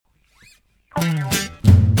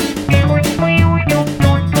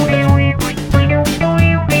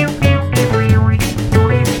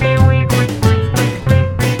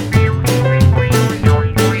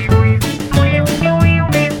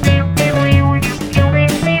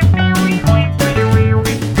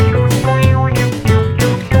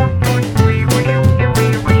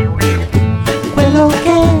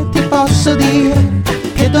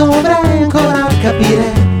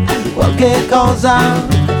cosa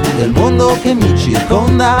del mondo che mi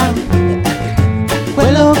circonda.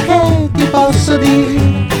 Quello che ti posso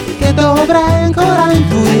dire, che dovrei ancora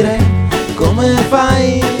intuire, come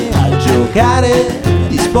fai a giocare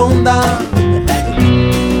di sponda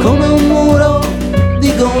come un muro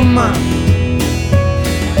di gomma.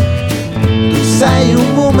 Tu sei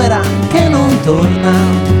un boomerang che non torna,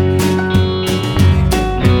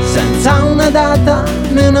 senza una data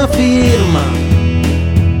né una firma.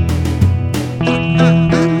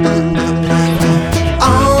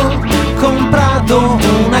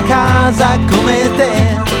 Una casa come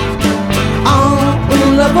te, ho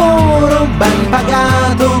un lavoro ben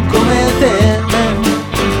pagato come te,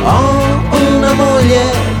 ho una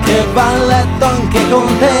moglie che va a letto anche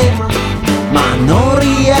con te, ma non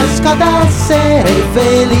riesco ad essere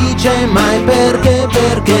felice mai. Perché?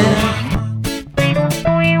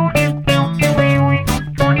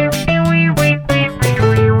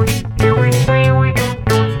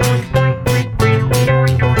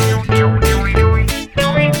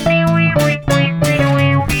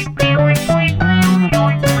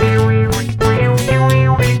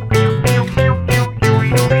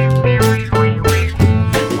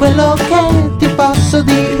 Quello che ti posso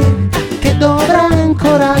dire, che dovrei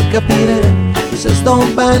ancora capire se sto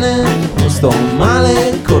bene o sto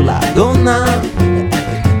male con la donna.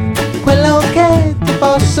 Quello che ti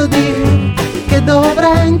posso dire, che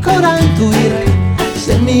dovrei ancora intuire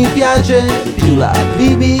se mi piace più la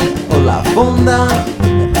bibi o la fonda,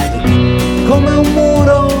 come un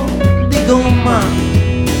muro di gomma.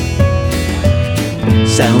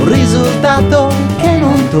 Sei un risultato che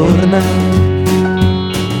non torna,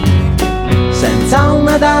 senza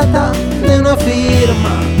una data né una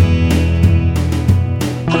firma.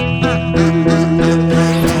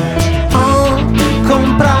 Ho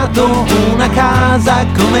comprato una casa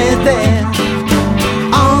come te,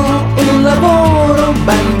 ho un lavoro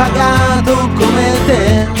ben pagato come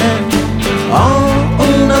te, ho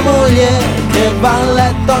una moglie che va a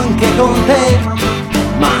letto anche con te,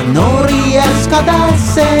 ma non riesco ad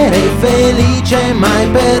essere felice mai.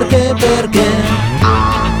 Perché?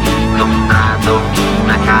 Comprato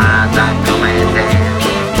una casa come te,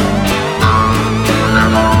 ho un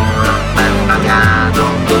lavoro ben pagato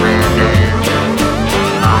come te,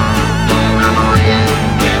 ho una moglie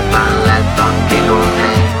che va a letto anche con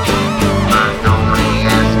te, ma non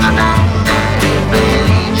riesco ad essere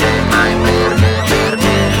felice mai.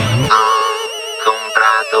 Perché? Ho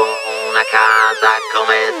comprato una casa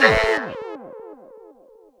come te.